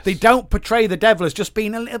right. Yes. They don't portray the devil as just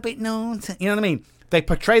being a little bit naughty. You know what I mean? They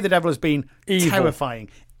portray the devil as being Evil. Terrifying,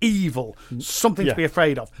 evil, something to be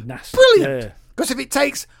afraid of. Nasty. Brilliant. Yeah. Because if it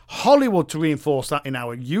takes Hollywood to reinforce that in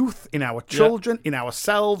our youth, in our children, in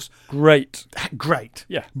ourselves, Great. great.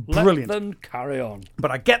 Yeah. Brilliant. Let them carry on.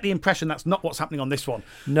 But I get the impression that's not what's happening on this one.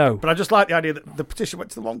 No. But I just like the idea that the petition went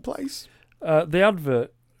to the wrong place. The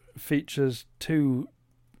advert features two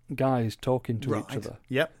guys talking to each other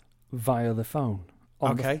Yep. via the phone.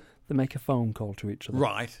 Okay. They make a phone call to each other.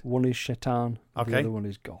 Right. One is Shaitan, the Okay. other one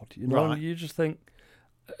is God. You know, Right. you just think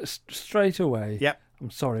straight away, Yep. I'm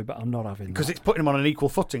sorry, but I'm not having that. Because it's putting him on an equal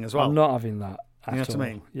footing as well. I'm not having that at You know what I all.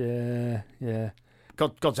 mean? Yeah, yeah.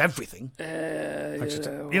 God's everything. You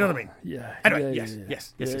know what I mean? Yeah. Anyway, yeah, yes, yeah,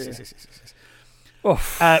 yes, yeah. yes, Yeah, yes.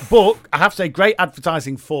 yeah. But I have to say, great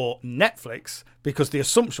advertising for Netflix, because the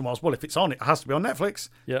assumption was, well, if it's on, it has to be on Netflix.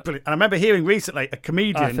 Yeah. Brilliant. And I remember hearing recently a I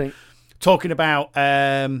comedian think. talking about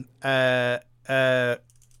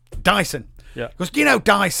Dyson. Yeah. Because, you know,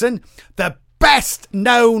 Dyson, the best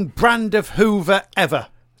known brand of Hoover ever.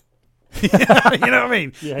 You know what I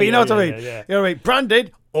mean? Yeah, But you know what I mean? yeah. You know what I mean?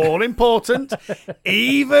 Branded, all important,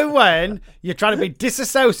 even when you're trying to be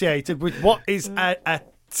disassociated with what is a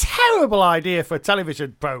terrible idea for a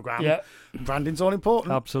television programme. Yeah. Branding's all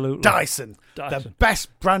important. Absolutely. Dyson, the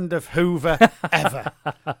best brand of Hoover ever.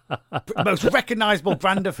 Most recognisable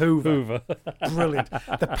brand of Hoover. Brilliant.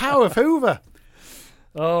 The power of Hoover.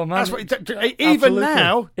 Oh man! That's what, even Absolutely.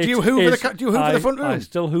 now, do you It Hoover is- the front room? I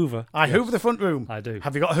still Hoover. I Yes. Hoover the front room. I do.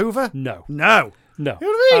 Have you got a Hoover? No. No. No. You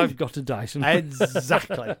know what I mean? I've got a Dyson.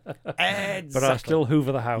 Exactly. Exactly. But I still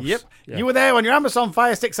Hoover the house. Yep. Yeah. You were there on your Amazon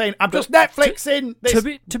Fire Stick saying, "I'm just Netflixing this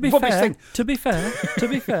to be rubbish fair, thing." to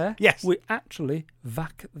be fair, Yes. we actually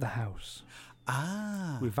vac the house.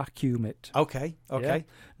 Ah. We vacuum it. Okay. Yeah.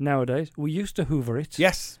 Nowadays, we used to Hoover it.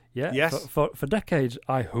 Yes. Yeah. Yes. For decades,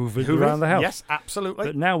 I hoovered Hoover. around the house. Yes, absolutely.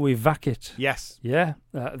 But now we vac it. Yes. Yeah.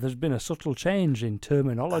 There's been a subtle change in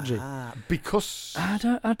terminology. Because I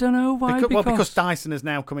don't know why. because Dyson has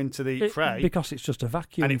now come into the fray, Because it's just a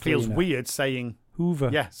vacuum and it feels cleaner. weird saying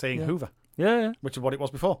Hoover. saying Yeah. Hoover. Yeah. Which is what it was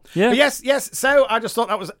before. Yeah. But yes. So I just thought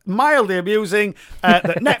that was mildly amusing that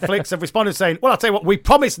Netflix have responded saying, "Well, I'll tell you what, we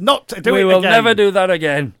promise not to do We it will again." never do that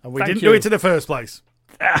again. And we Thank didn't you. do it in the first place.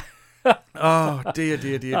 Oh dear.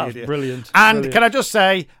 That's brilliant. And Brilliant. can I just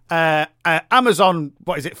say, Amazon,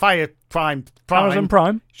 what is it? Fire Prime. Amazon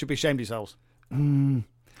Prime? should be ashamed of yourselves. I'm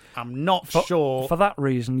not sure. For that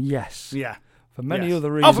reason, yes. Yeah. For many Yes.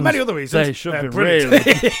 other reasons. For many other reasons. They should They're be brilliant.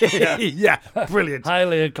 really yeah, brilliant.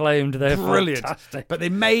 highly acclaimed. They're Brilliant. fantastic. But they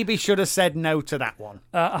maybe should have said no to that one.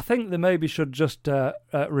 I think they maybe should just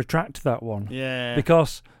retract that one. Yeah.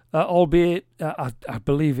 Because, albeit, I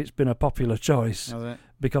believe it's been a popular choice Has it?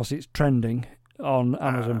 because it's trending on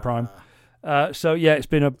Amazon Prime. So, yeah, it's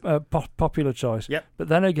been a popular choice. Yep. But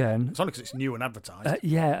then again, It's only because it's new and advertised.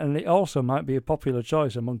 yeah, and it also might be a popular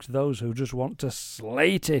choice amongst those who just want to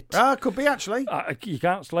slate it. Could be, actually. You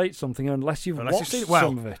can't slate something unless you've Unless you've watched seen it. Well,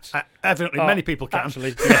 some of it. Evidently, Oh, many people can.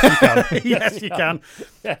 Actually, yes, you can. Yes, you can.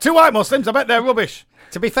 Two white Muslims, I bet they're rubbish.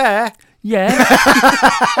 To be fair, Yeah.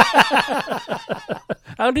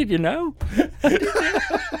 How did you know?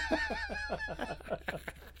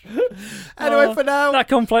 anyway, for now. That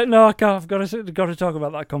complaint. No, I can't. I've got to talk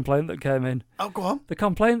about that complaint that came in. Oh, go on. The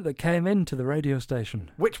complaint that came into the radio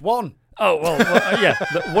station. Which one? Oh well, yeah.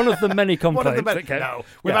 One of the many One complaints of the many. that came. No,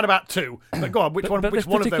 we've Yeah. had about two. But go on, which one? But Which this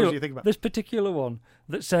one of those particular- do you think about? This particular one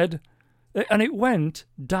that said, and it went.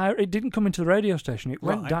 It didn't come into the radio station. It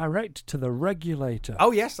went Right. direct to the regulator.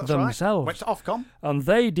 Oh yes, that's themselves. right. Went to Ofcom. And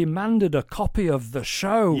they demanded a copy of the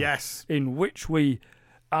show. Yes. In which we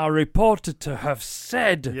are reported to have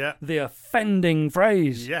said Yeah. the offending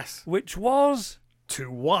phrase. Yes. Which was? Two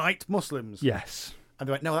white Muslims. Yes. And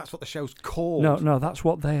they went, no, that's what the show's called. No, that's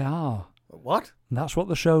what they are. What? That's what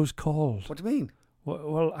the show's called. What do you mean?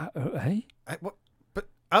 Well, hey? What? But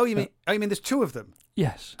you mean there's two of them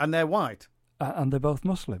Yes. and they're white? And they're both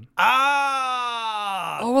Muslim.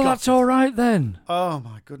 Ah. Oh, well, got that's it. all right then. Oh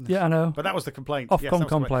my goodness. Yeah, I know. But that was the complaint. Ofcom Yes, that was the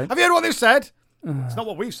complaint. Have you heard what they've said? It's not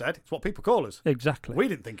what we've said. It's what people call us. Exactly. We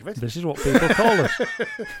didn't think of it. This is what people call us.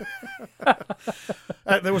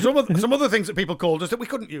 There were some other things that people called us that we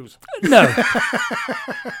couldn't use. No.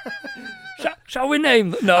 Shall we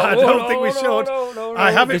name them? No, I don't think we should. No.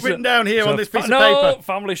 I have it written down here on this piece of no, paper.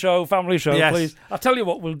 family show, Yes. please. I'll tell you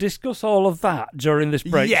what, we'll discuss all of that during this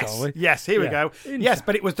break, shall we? Yes, here we Yeah. go. Yes,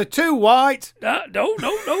 but it was the two white. No.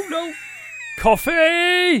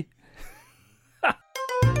 Coffee!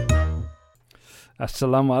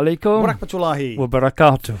 Assalamu alaikum Rahmatullahi. wa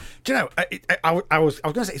barakatuh. Do you know, I was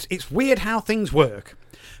going to say, it's weird how things work.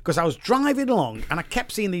 Because I was driving along and I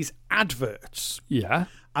kept seeing these adverts. Yeah.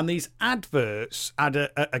 And these adverts had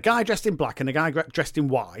a guy dressed in black and a guy dressed in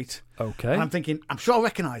white. Okay. And I'm thinking, I'm sure I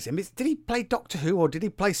recognise him. Did he play Doctor Who or did he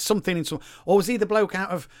play something in some... Or was he the bloke out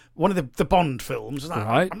of one of the Bond films?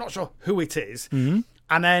 Right. I'm not sure who it is. Mm-hmm.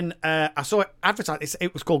 And then I saw it advertised.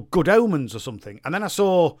 It was called Good Omens or something. And then I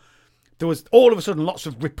saw... There was all of a sudden lots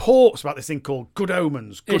of reports about this thing called Good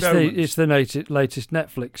Omens. It's the latest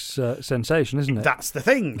Netflix sensation, isn't it? That's the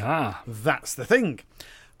thing. That's the thing.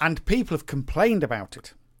 And people have complained about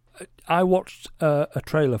it. I watched a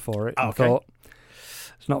trailer for it and thought,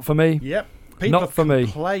 it's not for me. Yep. People Not for me.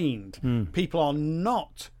 complained. People are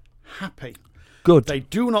not happy. Good. They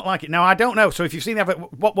do not like it. Now, I don't know. So if you've seen it,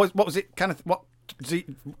 what was it kind of...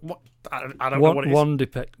 I don't know what it is. One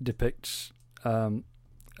depicts...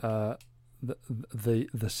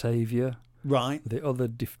 the saviour, Right. The other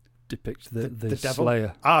depicts the devil?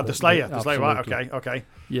 slayer. The Slayer. The Slayer, right, absolutely. okay.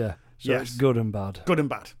 Yeah. So Yes. it's good and bad. Good and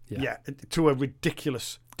bad. Yeah. To a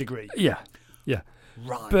ridiculous degree. Yeah.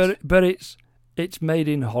 Right. But it's made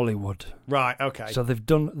in Hollywood. Right, okay. So they've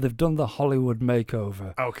done the Hollywood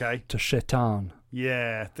makeover Okay. to Shaitan.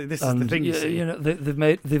 Yeah. This is And the thing, you see. you know they've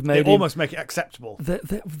made They him, almost make it acceptable. they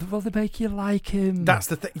make you like him. That's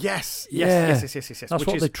the thing. Yes. Yeah. Yes. That's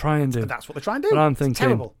what they try and do. That's what they try and do. And I'm It's thinking,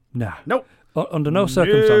 terrible. nah. Nope. Under no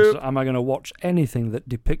circumstances am I going to watch anything that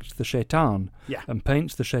depicts the Shaitan Yeah. and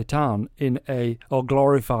paints the Shaitan or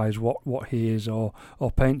glorifies what he is or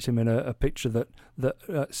paints him in a picture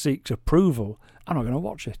that seeks approval. I'm not going to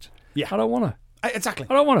watch it. Yeah. I don't want to. Exactly.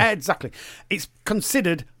 I don't want to. Exactly. It's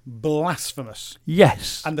considered blasphemous.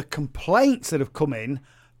 Yes. And the complaints that have come in,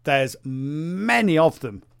 there's many of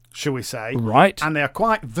them, shall we say. Right. And they are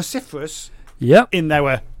quite vociferous Yep. in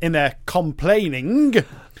their complaining.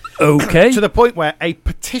 Okay. To the point where a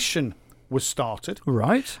petition was started.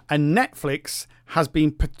 Right. And Netflix has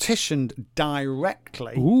been petitioned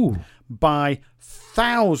directly Ooh. by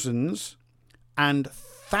thousands and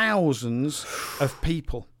thousands of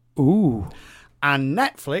people. Ooh. And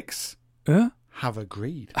Netflix have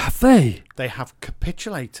agreed. Have they? They have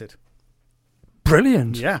capitulated.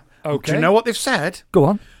 Brilliant. Yeah. Okay. Do you know what they've said? Go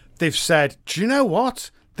on. They've said, do you know what?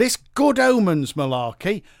 This Good Omens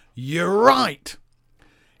malarkey, you're right.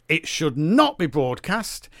 It should not be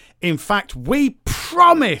broadcast. In fact, we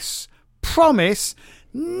promise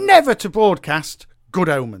never to broadcast Good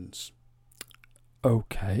Omens.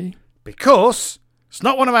 Okay. Because it's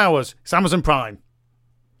not one of ours. It's Amazon Prime.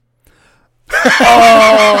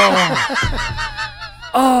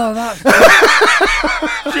 Oh, that's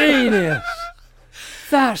genius.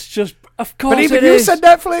 That's just, of course, But even it you is. said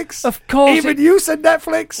Netflix. Of course. Even you said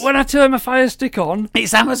Netflix. When I turn my Fire Stick on,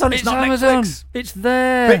 It's Amazon. It's not Amazon. Netflix. It's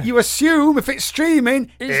there. But you assume if it's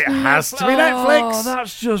streaming, it has to be Netflix. Oh,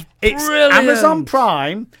 that's just It's brilliant. Amazon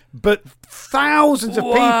Prime, but thousands of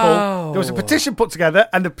people. Wow. There was a petition put together,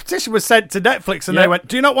 and the petition was sent to Netflix, and Yep. they went,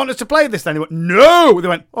 "Do you not want us to play this?" Then they went, "No." They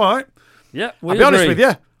went, "All right." Yeah, I'll be honest with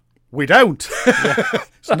you, we don't.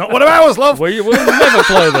 It's not one of ours, love. We will never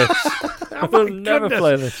play this. We'll never goodness.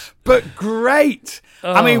 play this. But great.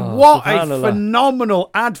 I mean, Oh, what a subhanallah. phenomenal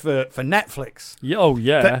advert for Netflix. Yeah, oh,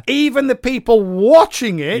 yeah. That even the people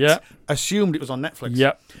watching it Yeah. assumed it was on Netflix.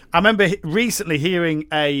 Yep. I remember recently hearing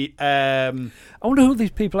a. I wonder who these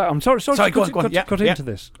people are. I'm sorry Sorry, to go on. Yeah, cut yeah. into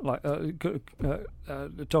this,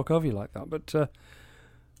 talk over you like that. But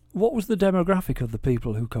what was the demographic of the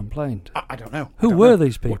people who complained? I don't know. Who I don't were know.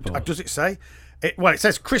 these people? What does it say? It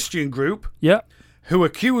says Christian group Yeah, who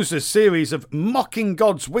accuse a series of mocking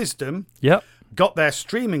God's wisdom yeah, got their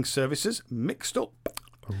streaming services mixed up.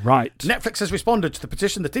 right. Netflix has responded to the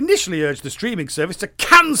petition that initially urged the streaming service to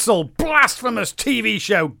cancel blasphemous TV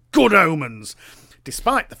show Good Omens,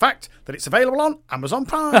 despite the fact that it's available on Amazon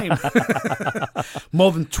Prime.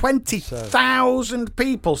 More than 20,000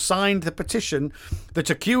 people signed the petition that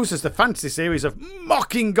accuses the fantasy series of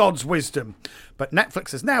mocking God's wisdom. But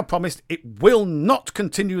Netflix has now promised it will not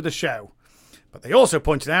continue the show. But they also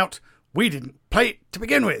pointed out, we didn't play it to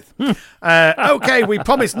begin with. Okay, we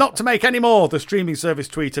promise not to make any more, the streaming service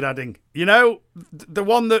tweeted, adding, you know, the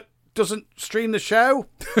one that doesn't stream the show.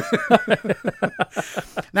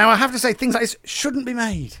 Now, I have to say, things like this shouldn't be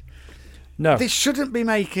made. No. This shouldn't be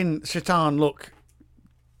making Shaitan look...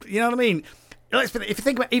 You know what I mean? If you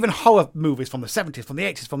think about even horror movies from the 70s, from the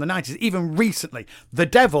 80s, from the 90s, even recently, the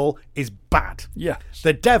devil is bad. Yeah.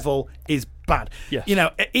 The devil is bad. Yes. You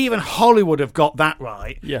know, even Hollywood have got that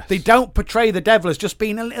right. Yes. They don't portray the devil as just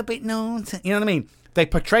being a little bit naughty. You know what I mean? They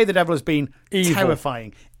portray the devil as being Evil.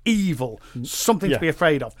 terrifying, evil, something to Yeah. be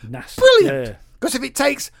afraid of. Nasty. Brilliant. Yeah. Because if it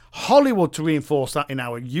takes Hollywood to reinforce that in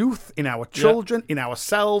our youth, in our children, in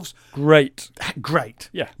ourselves, Great. great.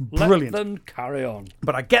 Yeah. Brilliant. Let them carry on.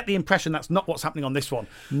 But I get the impression that's not what's happening on this one.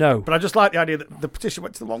 No. But I just like the idea that the petition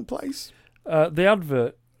went to the wrong place. The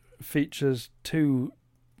advert features two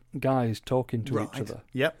guys talking to each other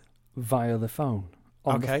Yep. via the phone.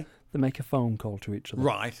 Okay. They make a phone call to each other.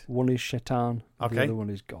 Right. One is Shaitan, Okay. the other one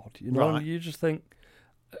is God. You know, Right. you just think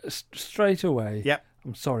straight away, Yep.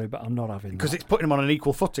 I'm sorry, but I'm not having Because that. it's putting him on an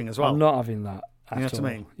equal footing as well. I'm not having that at You know what I all.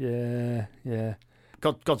 mean? Yeah, yeah.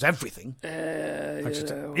 God's everything. You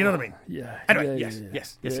know what I mean? Yeah. Anyway, yeah, yes, yeah,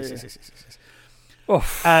 yes, yeah, yes, yeah, yes, yeah. yes, yes, yes, yes.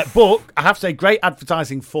 Oof. But I have to say, great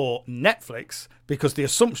advertising for Netflix, because the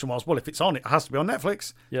assumption was, well, if it's on, it has to be on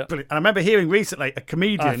Netflix. Yeah. Brilliant. And I remember hearing recently a I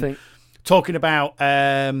comedian think. talking about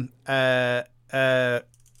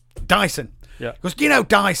Dyson. Yeah. Because, you know,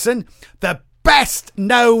 Dyson, the best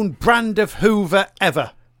known brand of Hoover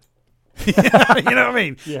ever. You know what I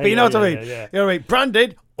mean? Yeah, But you know yeah, what I yeah, mean? yeah. You know what I mean?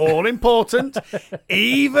 Branded, all important,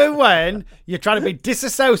 even when you're trying to be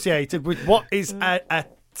disassociated with what is a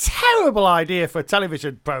terrible idea for a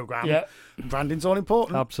television programme. Yeah. Branding's all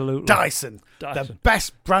important. Absolutely. Dyson, the Dyson.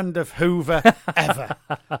 best brand of Hoover ever.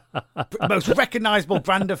 Most recognisable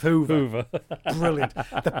brand of Hoover. Hoover. Brilliant.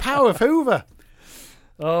 The power of Hoover.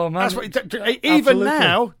 Oh man. That's what, even Absolutely.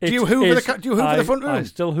 now, do you It Hoover is- the front room? I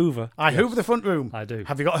still Hoover. I Yes. Hoover the front room. I do.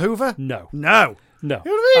 Have you got a Hoover? No. No. No.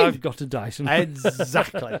 You know what I mean? I've got a Dyson.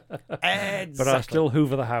 Exactly. Exactly. But I still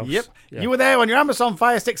Hoover the house. Yep. Yeah. You were there on your Amazon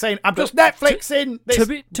Fire Stick saying, "I'm just Netflixing this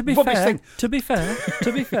to be rubbish fair, thing." to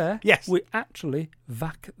be fair, Yes. we actually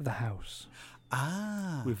vac the house.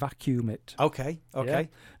 Ah. We vacuum it. Okay. Yeah.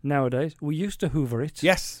 Nowadays, we used to Hoover it.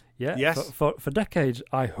 Yes. Yeah. Yes. For decades,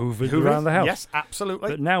 I hoovered Hoover. around the house. Yes,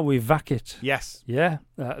 absolutely. But now we vac it. Yes. Yeah.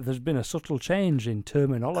 There's been a subtle change in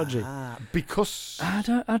terminology. Because I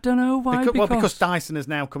don't know why. because Dyson has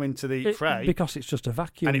now come into the fray, Because it's just a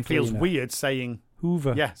vacuum and it feels cleaner. weird saying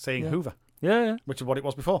Hoover. saying Yeah. Hoover, Yeah. which is what it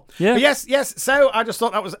was before. Yeah. But yes. So I just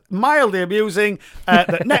thought that was mildly amusing that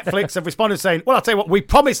Netflix have responded saying, "Well, I'll tell you what, we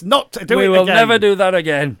promise not to do We it will again." never do that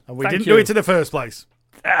again. And we Thank didn't you. do it in the first place.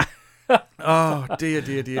 Oh dear.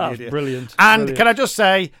 That's brilliant. And Brilliant. can I just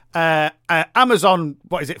say, Amazon,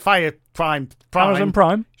 what is it? Fire Prime. Amazon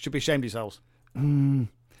Prime? should be ashamed of yourselves. I'm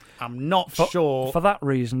not sure. For that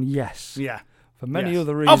reason, yes. Yeah. For many Yes.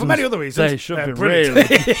 other reasons. For many other reasons. They should be brilliant.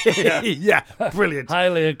 really yeah, brilliant.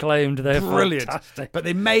 highly acclaimed. They're Brilliant. fantastic. But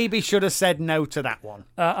they maybe should have said no to that one.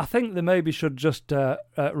 I think they maybe should just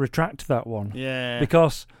retract that one. Yeah.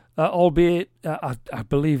 Because, albeit, I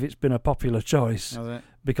believe it's been a popular choice Has it?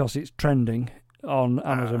 because it's trending on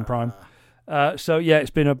Amazon Prime. So, yeah, it's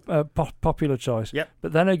been a popular choice. Yep.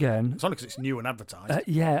 But then again, It's only because it's new and advertised.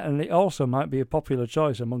 yeah, and it also might be a popular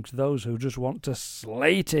choice amongst those who just want to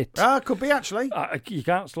slate it. Could be actually. You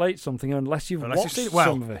can't slate something unless you've Unless you've watched seen it. Well,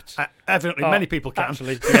 some of it. Evidently, many people can.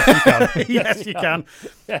 Actually, yes, you can. Yes, you can.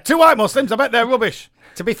 Two white Muslims, I bet they're rubbish.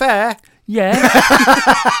 To be fair, Yeah.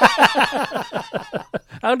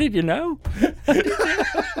 How did you know?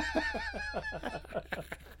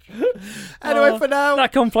 anyway, for now.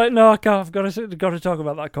 That complaint. No, I can't. I've got to talk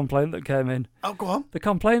about that complaint that came in. Oh, go on. The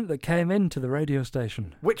complaint that came into the radio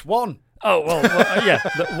station. Which one? Oh well, yeah.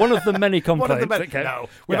 One of the many complaints One of the that many. came. No,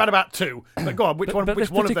 we've Yeah. had about two. But go on. Which one? But Which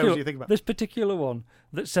this one of those particular- do you think about? This particular one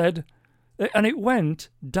that said, and it went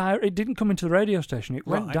it didn't come into the radio station. It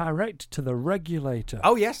went Right. direct to the regulator.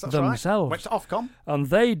 Oh yes, that's themselves. right. Went to Ofcom. And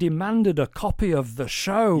they demanded a copy of the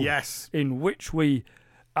show. Yes. In which we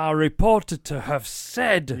are reported to have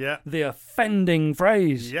said Yeah. the offending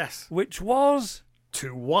phrase. Yes. Which was?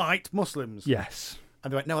 Two white Muslims. Yes.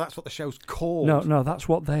 And they went, no, that's what the show's called. No, that's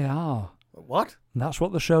what they are. What? That's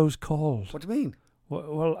what the show's called. What do you mean?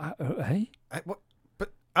 Well, hey? What? But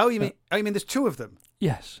you mean there's two of them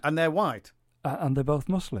Yes. and they're white? And they're both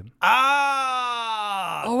Muslim.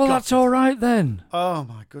 Ah. Oh, well, got that's it. all right then. Oh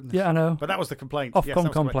my goodness. Yeah, I know. But that was the complaint. Ofcom Yes, that was the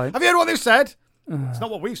complaint. Have you heard what they've said? It's not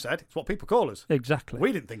what we've said. It's what people call us. Exactly.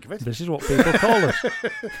 We didn't think of it. This is what people call us.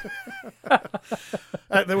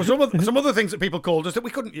 There were some other things that people called us that we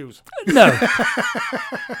couldn't use. No.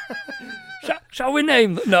 Shall we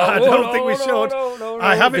name them? No, I don't think we should. No,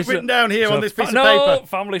 I have it This is- written down here so on this piece of no, paper.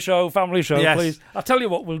 family show, Yes. please. I'll tell you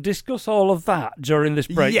what, we'll discuss all of that during this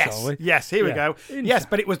break, shall we? Yes, here we Yeah. go. Yes,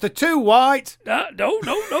 but it was the two white. No.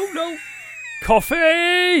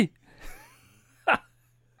 Coffee!